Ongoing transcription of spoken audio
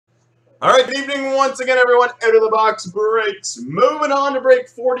All right, good evening once again, everyone. Out of the box breaks. Moving on to break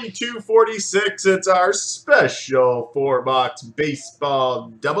 4246. It's our special 4-box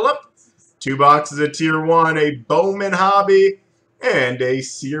baseball double up. 2 boxes of Tier 1, a Bowman hobby, and a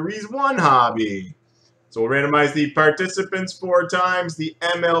Series 1 hobby. So we'll randomize the participants 4 times, the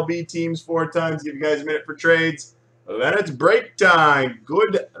MLB teams 4 times, give you guys a minute for trades. Then it's break time.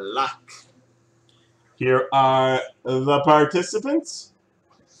 Good luck. Here are the participants.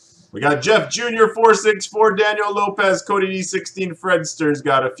 We got Jeff Jr. 464, Daniel Lopez, Cody D 16, Fredster's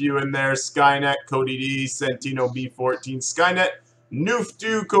got a few in there. Skynet, Cody D, Santino B14, Skynet,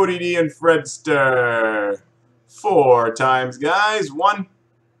 Noofdu, Cody D, and Fredster. 4 times, guys. 1,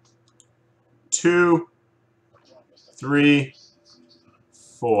 2, 3,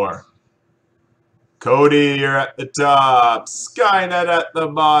 4. Cody, you're at the top. Skynet at the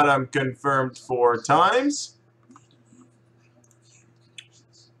bottom, confirmed 4 times.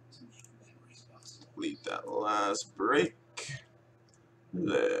 Complete that last break.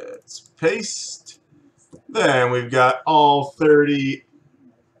 Let's paste. Then we've got all 30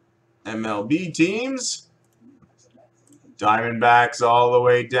 MLB teams. Diamondbacks all the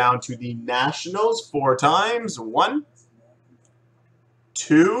way down to the Nationals 4 times. 1,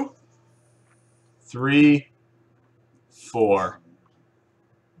 2, 3, 4.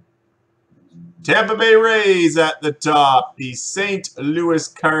 Tampa Bay Rays at the top. The St. Louis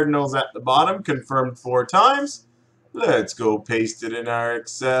Cardinals at the bottom. Confirmed 4 times. Let's go paste it in our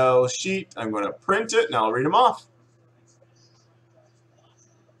Excel sheet. I'm going to print it and I'll read them off.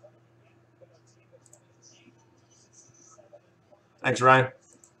 Thanks, Ryan.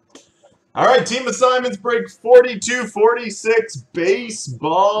 All right, team assignments break 4246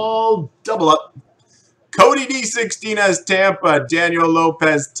 baseball double up. Cody D 16 has Tampa, Daniel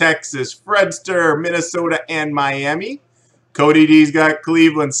Lopez, Texas, Fredster, Minnesota, and Miami. Cody D's got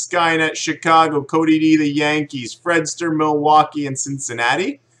Cleveland, Skynet, Chicago, Cody D the Yankees, Fredster, Milwaukee, and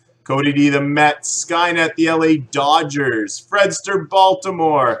Cincinnati. Cody D the Mets, Skynet, the LA Dodgers, Fredster,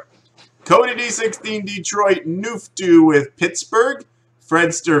 Baltimore. Cody D 16 Detroit, Noofdu with Pittsburgh,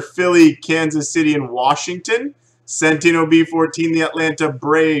 Fredster, Philly, Kansas City, and Washington. Santino B14, the Atlanta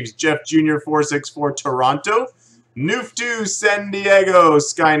Braves. Jeff Jr. 464, Toronto. Noofdu, San Diego.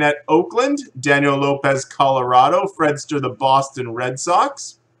 Skynet, Oakland. Daniel Lopez, Colorado. Fredster, the Boston Red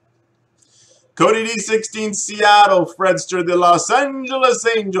Sox. Cody D16, Seattle. Fredster, the Los Angeles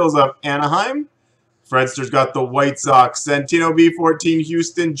Angels of Anaheim. Fredster's got the White Sox. Santino B14,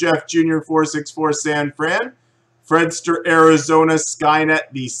 Houston. Jeff Jr. 464, San Fran. Fredster, Arizona.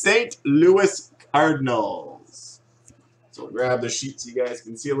 Skynet, the St. Louis Cardinals. So we'll grab the sheet so you guys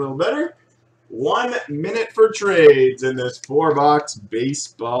can see a little better. 1 minute for trades in this 4-box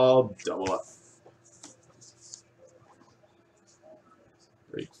baseball double up.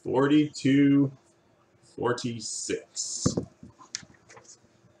 Break 4246.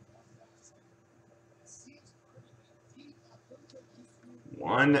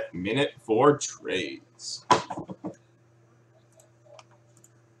 One minute for trades.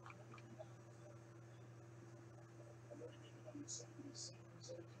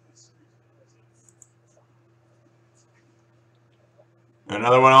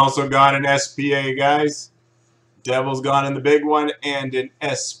 Another one also got an SPA, guys. Devil's gone in the big one and an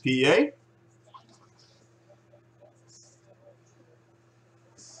SPA.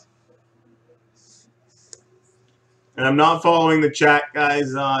 And I'm not following the chat,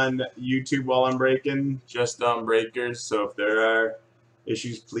 guys, on YouTube while I'm breaking, just on breakers. So if there are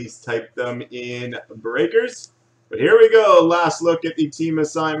issues, please type them in breakers. But here we go. Last look at the team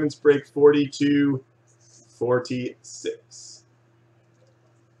assignments, break 4246.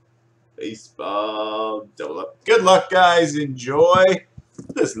 Baseball double up. Good luck, guys. Enjoy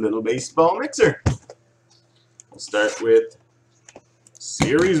this little baseball mixer. We'll start with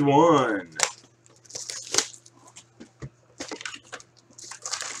Series 1.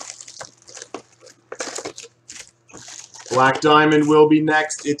 Black Diamond will be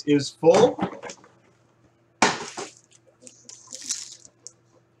next. It is full.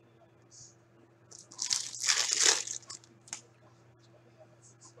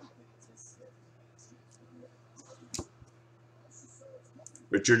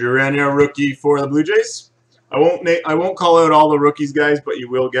 Richard Urania, rookie for the Blue Jays. I won't call out all the rookies, guys, but you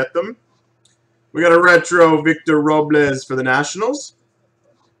will get them. We got a retro Victor Robles for the Nationals.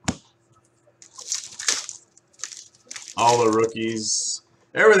 All the rookies,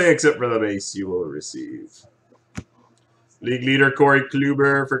 everything except for the base, you will receive. League leader Corey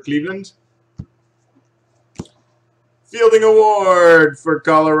Kluber for Cleveland. Fielding award for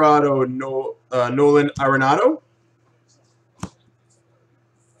Colorado, Nolan Arenado.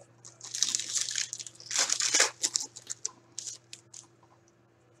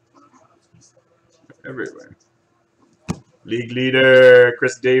 everywhere. League leader,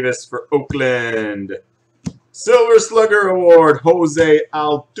 Chris Davis for Oakland. Silver Slugger Award, Jose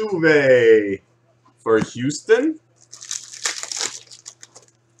Altuve for Houston.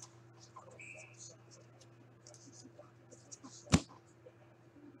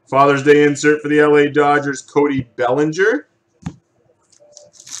 Father's Day insert for the LA Dodgers, Cody Bellinger.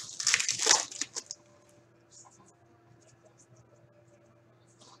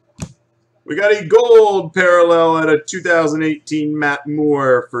 We got a gold parallel at a 2018 Matt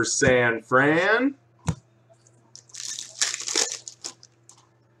Moore for San Fran.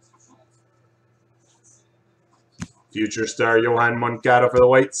 Future star Yohan Moncada for the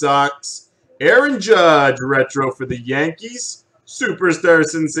White Sox. Aaron Judge retro for the Yankees. Superstar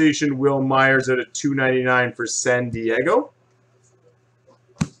sensation Will Myers at a 299 for San Diego.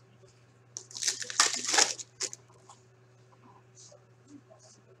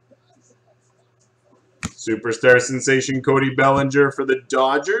 Superstar sensation Cody Bellinger for the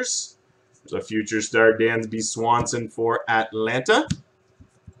Dodgers. There's a future star Dansby Swanson for Atlanta.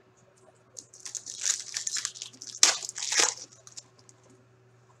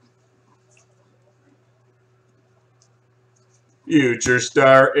 Future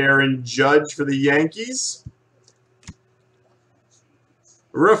star Aaron Judge for the Yankees.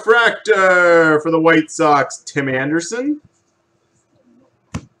 Refractor for the White Sox, Tim Anderson.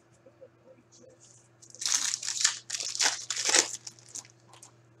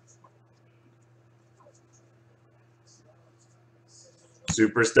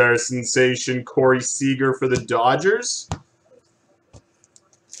 Superstar sensation Corey Seager for the Dodgers.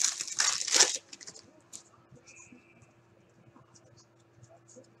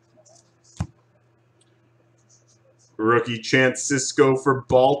 Rookie Chance Cisco for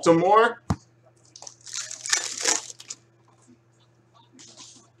Baltimore.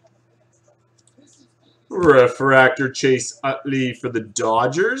 Refractor Chase Utley for the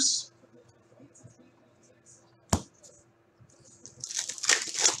Dodgers.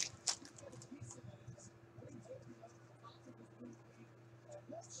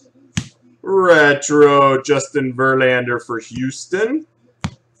 Retro Justin Verlander for Houston.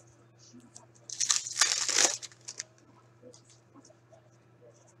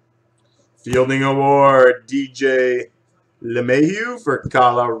 Fielding Award, DJ LeMahieu for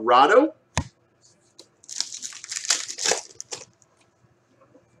Colorado.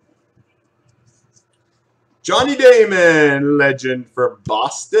 Johnny Damon, legend for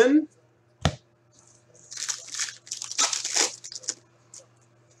Boston.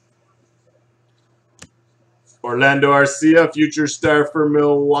 Orlando Arcia, future star for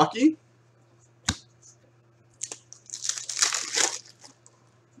Milwaukee.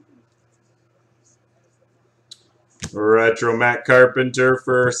 Retro Matt Carpenter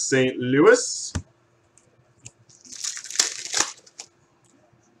for St. Louis.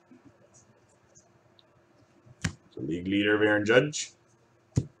 The league leader of Aaron Judge.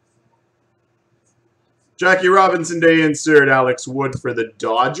 Jackie Robinson Day insert, Alex Wood for the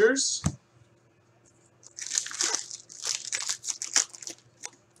Dodgers.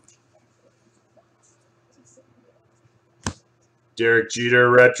 Derek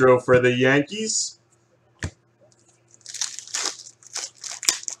Jeter retro for the Yankees.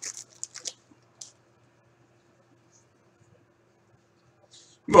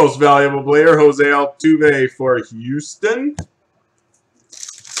 Most valuable player, Jose Altuve for Houston.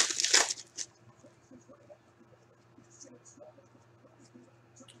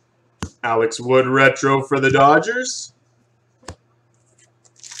 Alex Wood retro for the Dodgers.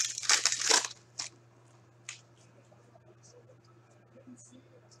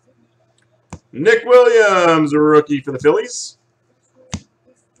 Nick Williams, rookie for the Phillies.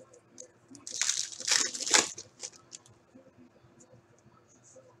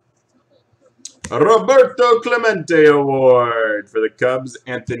 Roberto Clemente Award for the Cubs,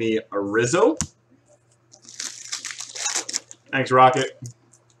 Anthony Rizzo. Thanks, Rocket.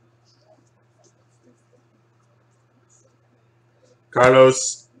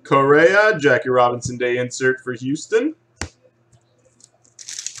 Carlos Correa, Jackie Robinson Day insert for Houston.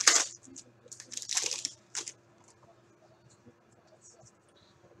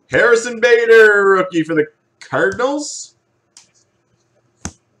 Harrison Bader, rookie for the Cardinals.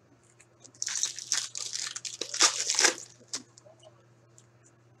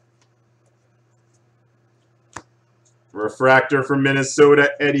 Refractor from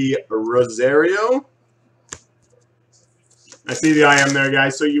Minnesota, Eddie Rosario. I see the IM there,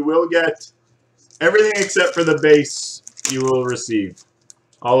 guys. So you will get everything except for the base you will receive.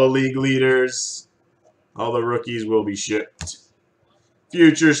 All the league leaders, all the rookies will be shipped.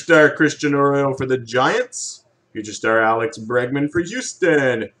 Future star Christian Arroyo for the Giants. Future star Alex Bregman for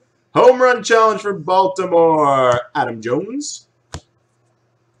Houston. Home run challenge for Baltimore, Adam Jones.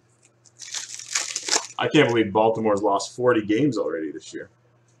 I can't believe Baltimore's lost 40 games already this year.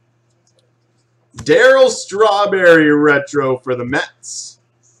 Darryl Strawberry retro for the Mets.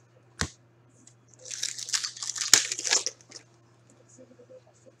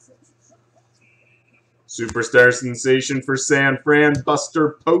 Superstar sensation for San Fran,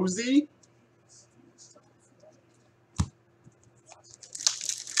 Buster Posey.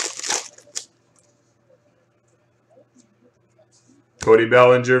 Cody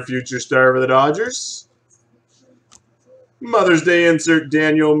Bellinger, future star for the Dodgers. Mother's Day insert,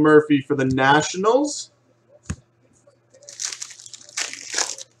 Daniel Murphy for the Nationals.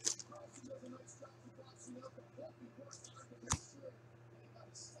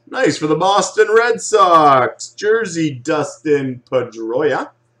 Nice for the Boston Red Sox. Jersey, Dustin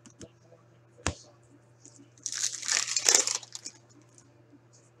Pedroia.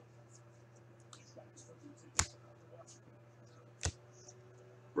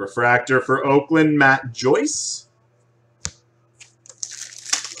 Refractor for Oakland, Matt Joyce.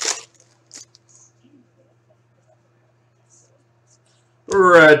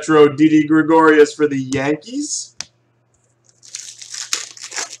 Retro, Didi Gregorius for the Yankees.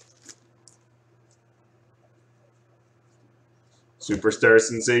 Superstar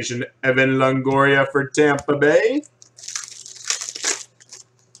sensation, Evan Longoria for Tampa Bay.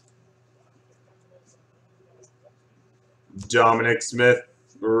 Dominic Smith,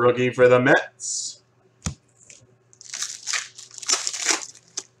 rookie for the Mets.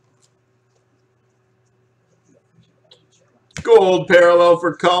 Gold parallel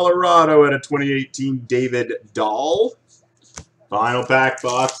for Colorado at a 2018 David Dahl. Final pack,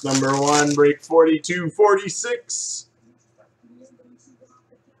 box number 1, break 42-46.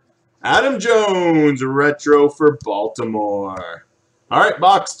 Adam Jones, retro for Baltimore. All right,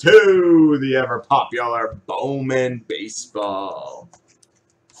 box 2, the ever-popular Bowman baseball.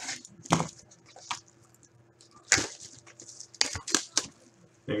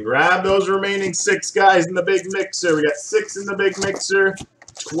 And grab those remaining 6 guys in the big mixer. We got 6 in the big mixer,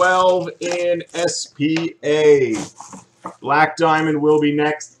 12 in SPA. Black Diamond will be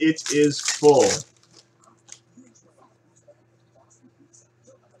next. It is full.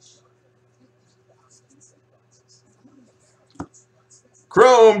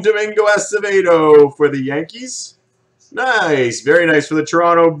 Chrome, Domingo Acevedo for the Yankees. Nice. Very nice for the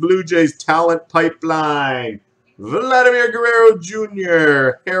Toronto Blue Jays talent pipeline. Vladimir Guerrero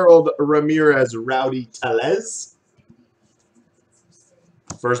Jr., Harold Ramirez, Rowdy Tellez.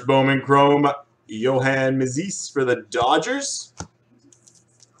 First Bowman Chrome, Yohan Mizis for the Dodgers.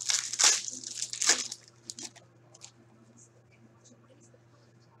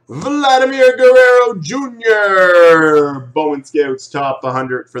 Vladimir Guerrero Jr., Bowman Scouts top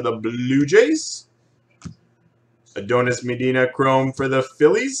 100 for the Blue Jays. Adonis Medina Chrome for the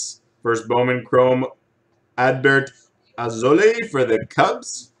Phillies. First Bowman Chrome, Adbert Azole for the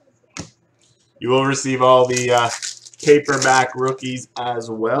Cubs. You will receive all the paperback rookies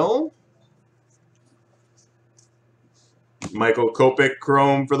as well. Michael Kopech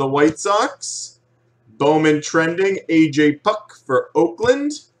Chrome for the White Sox. Bowman Trending, AJ Puck for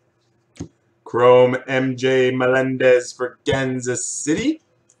Oakland. Chrome MJ Melendez for Kansas City.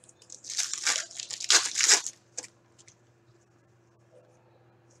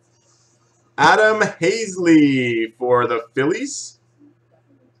 Adam Hazley for the Phillies.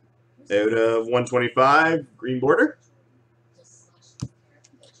 Out of 125, green border.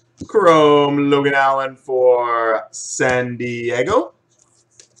 Chrome Logan Allen for San Diego.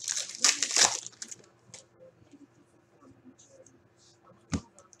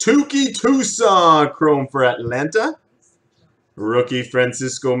 Tuki Tucson Chrome for Atlanta. Rookie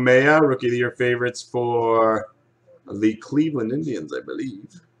Francisco Mejia, Rookie of the Year favorites for the Cleveland Indians, I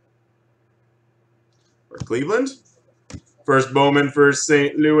believe. Or Cleveland. First Bowman for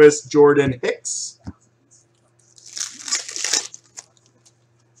St. Louis, Jordan Hicks.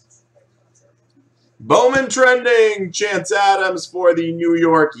 Bowman Trending, Chance Adams for the New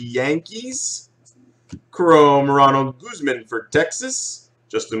York Yankees. Chrome Ronald Guzman for Texas.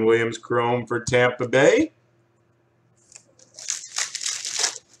 Justin Williams Chrome for Tampa Bay.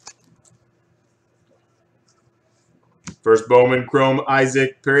 First Bowman Chrome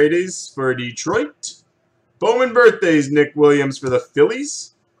Isaac Paredes for Detroit. Bowman Birthdays Nick Williams for the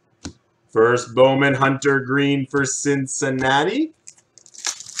Phillies. First Bowman Hunter Green for Cincinnati.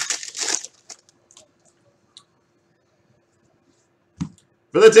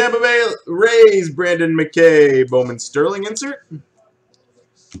 For the Tampa Bay Rays, Brandon McKay, Bowman Sterling insert.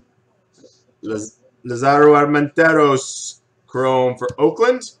 Lazaro Armenteros, chrome for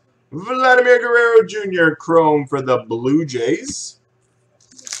Oakland. Vladimir Guerrero Jr., chrome for the Blue Jays.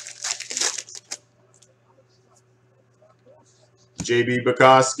 JB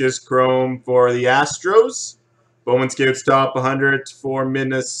Bukauskas, chrome for the Astros. Bowman Scouts top 100 for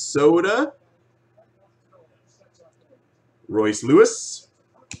Minnesota. Royce Lewis.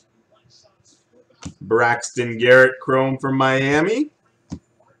 Braxton Garrett, chrome for Miami.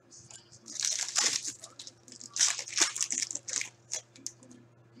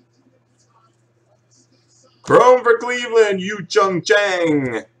 Chrome for Cleveland, Yu Chung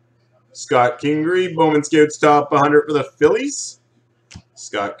Chang. Scott Kingery, Bowman Scouts top 100 for the Phillies.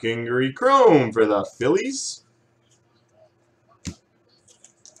 Scott Kingery, chrome for the Phillies.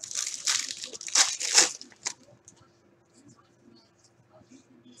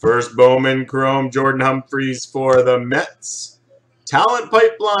 First Bowman chrome, Jordan Humphreys for the Mets. Talent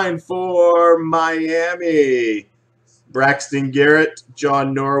pipeline for Miami. Braxton Garrett,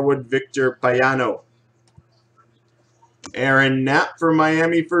 John Norwood, Victor Payano. Aaron Knapp for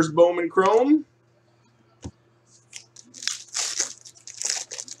Miami, first Bowman chrome.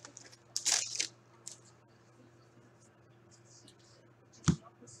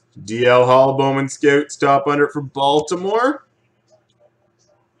 DL Hall, Bowman Scouts top 100 for Baltimore.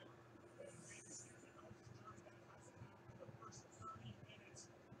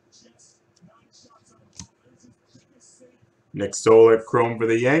 Nick Stoller, chrome for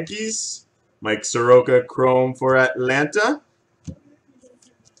the Yankees. Mike Soroka, chrome for Atlanta.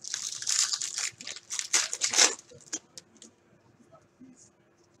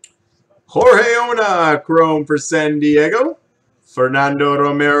 Jorge Ona, chrome for San Diego. Fernando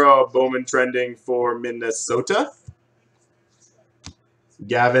Romero, Bowman trending for Minnesota.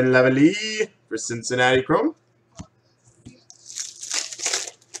 Gavin Lavalley for Cincinnati, chrome.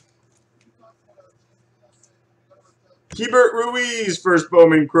 Keibert Ruiz, first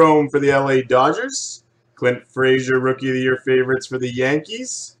Bowman chrome for the LA Dodgers. Clint Frazier, Rookie of the Year favorites for the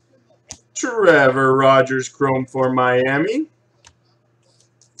Yankees. Trevor Rogers, chrome for Miami.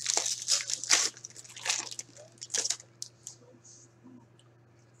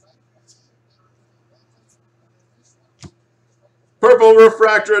 Purple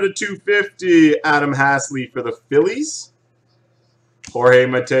refractor at a 250, Adam Hasley for the Phillies. Jorge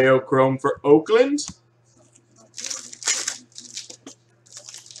Mateo, chrome for Oakland.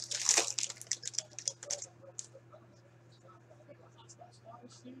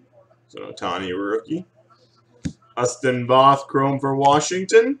 So Ohtani, rookie. Austin Voth, chrome for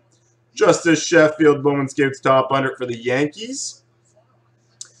Washington. Justice Sheffield, Bowman Scouts top 100 for the Yankees.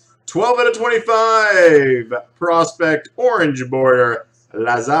 12 out of 25. Prospect orange border,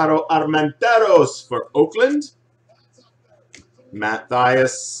 Lazaro Armenteros for Oakland. Matt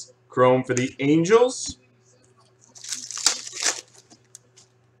Thias, chrome for the Angels.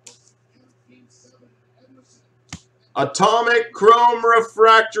 Atomic chrome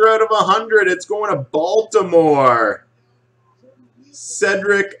refractor out of 100. It's going to Baltimore.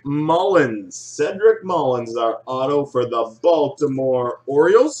 Cedric Mullins. Cedric Mullins, our auto for the Baltimore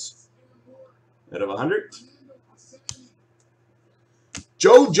Orioles. Out of 100.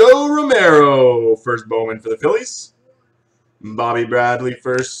 Jojo Romero, first Bowman for the Phillies. Bobby Bradley,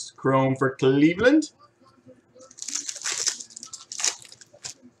 first chrome for Cleveland.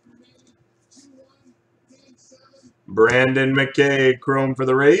 Brandon McKay, chrome for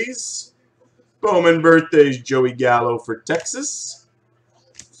the Rays. Bowman birthdays, Joey Gallo for Texas.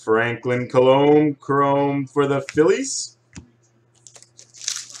 Franklin Colomb, chrome for the Phillies.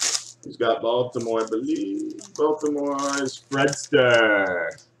 Who's got Baltimore, I believe? Baltimore is Fredster.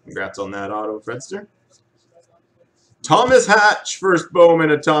 Congrats on that auto, Fredster. Thomas Hatch, first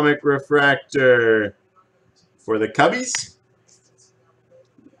Bowman atomic refractor for the Cubbies.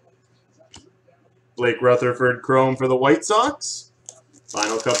 Blake Rutherford, chrome for the White Sox.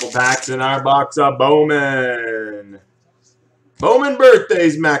 Final couple packs in our box of Bowman. Bowman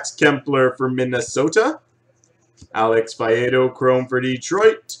birthdays, Max Kempler for Minnesota. Alex Faedo, chrome for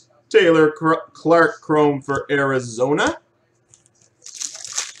Detroit. Taylor Clark, chrome for Arizona.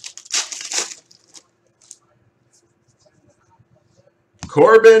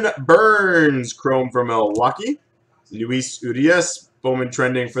 Corbin Burns, chrome for Milwaukee. Luis Urias, Bowman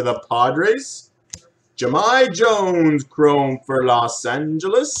trending for the Padres. Jahmai Jones, chrome for Los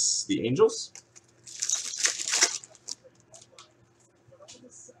Angeles, the Angels.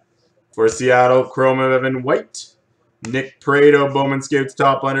 For Seattle, chrome of Evan White. Nick Prado, Bowman Scouts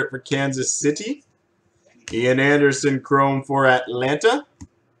top 100 for Kansas City. Ian Anderson, chrome for Atlanta.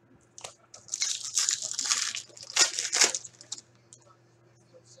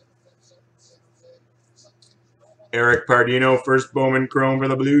 Eric Pardino, first Bowman Chrome for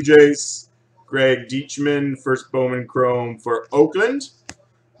the Blue Jays. Greg Deichmann, first Bowman Chrome for Oakland.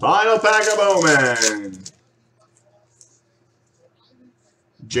 Final pack of Bowman.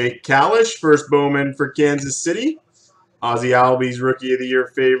 Jake Kalish, first Bowman for Kansas City. Ozzie Albies, Rookie of the Year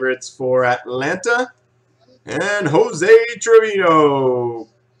favorites for Atlanta. And Jose Trevino,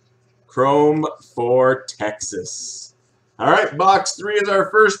 Chrome for Texas. All right, box 3 is our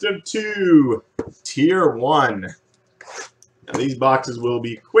first of 2. Tier 1. Now, these boxes will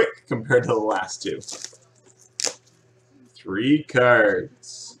be quick compared to the last 2. 3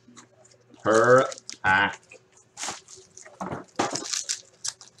 cards per pack.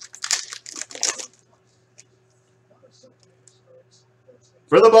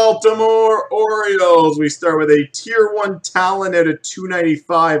 For the Baltimore Orioles, we start with a Tier 1 talent at a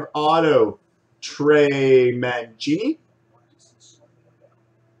 295 auto, Trey Mancini.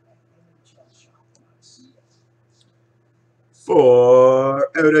 For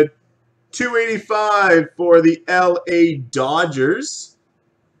out of 285 for the LA Dodgers.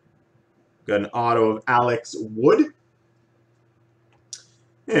 Got an auto of Alex Wood.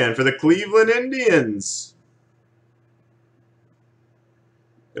 And for the Cleveland Indians,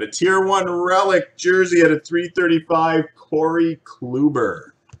 got a Tier 1 relic jersey at a 335, Corey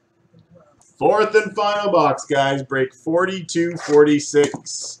Kluber. Fourth and final box, guys. Break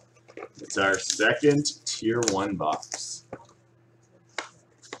 42-46. It's our second Tier 1 box.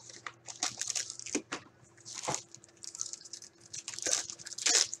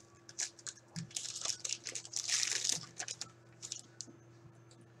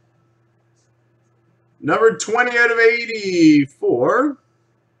 Number 20 out of 80 for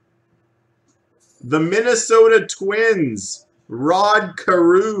the Minnesota Twins, Rod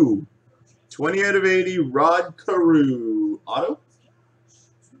Carew. 20 out of 80, Rod Carew. Auto.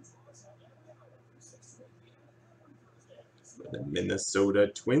 The Minnesota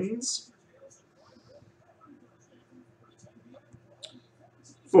Twins.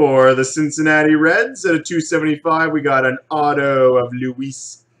 For the Cincinnati Reds, at a 275, we got an auto of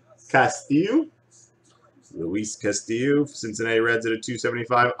Luis Castillo. Luis Castillo, Cincinnati Reds at a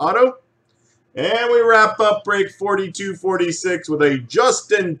 275 auto. And we wrap up break 42-46 with a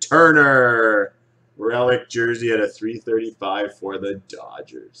Justin Turner relic jersey at a 335 for the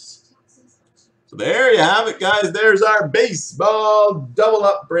Dodgers. So there you have it, guys. There's our baseball double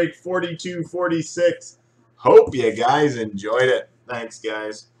up break 42-46. Hope you guys enjoyed it. Thanks,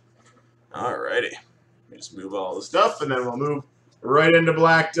 guys. Alrighty. Let me just move all the stuff, and then we'll move right into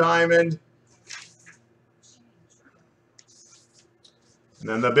Black Diamond. And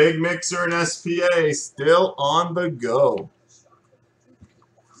then the big mixer and SPA still on the go.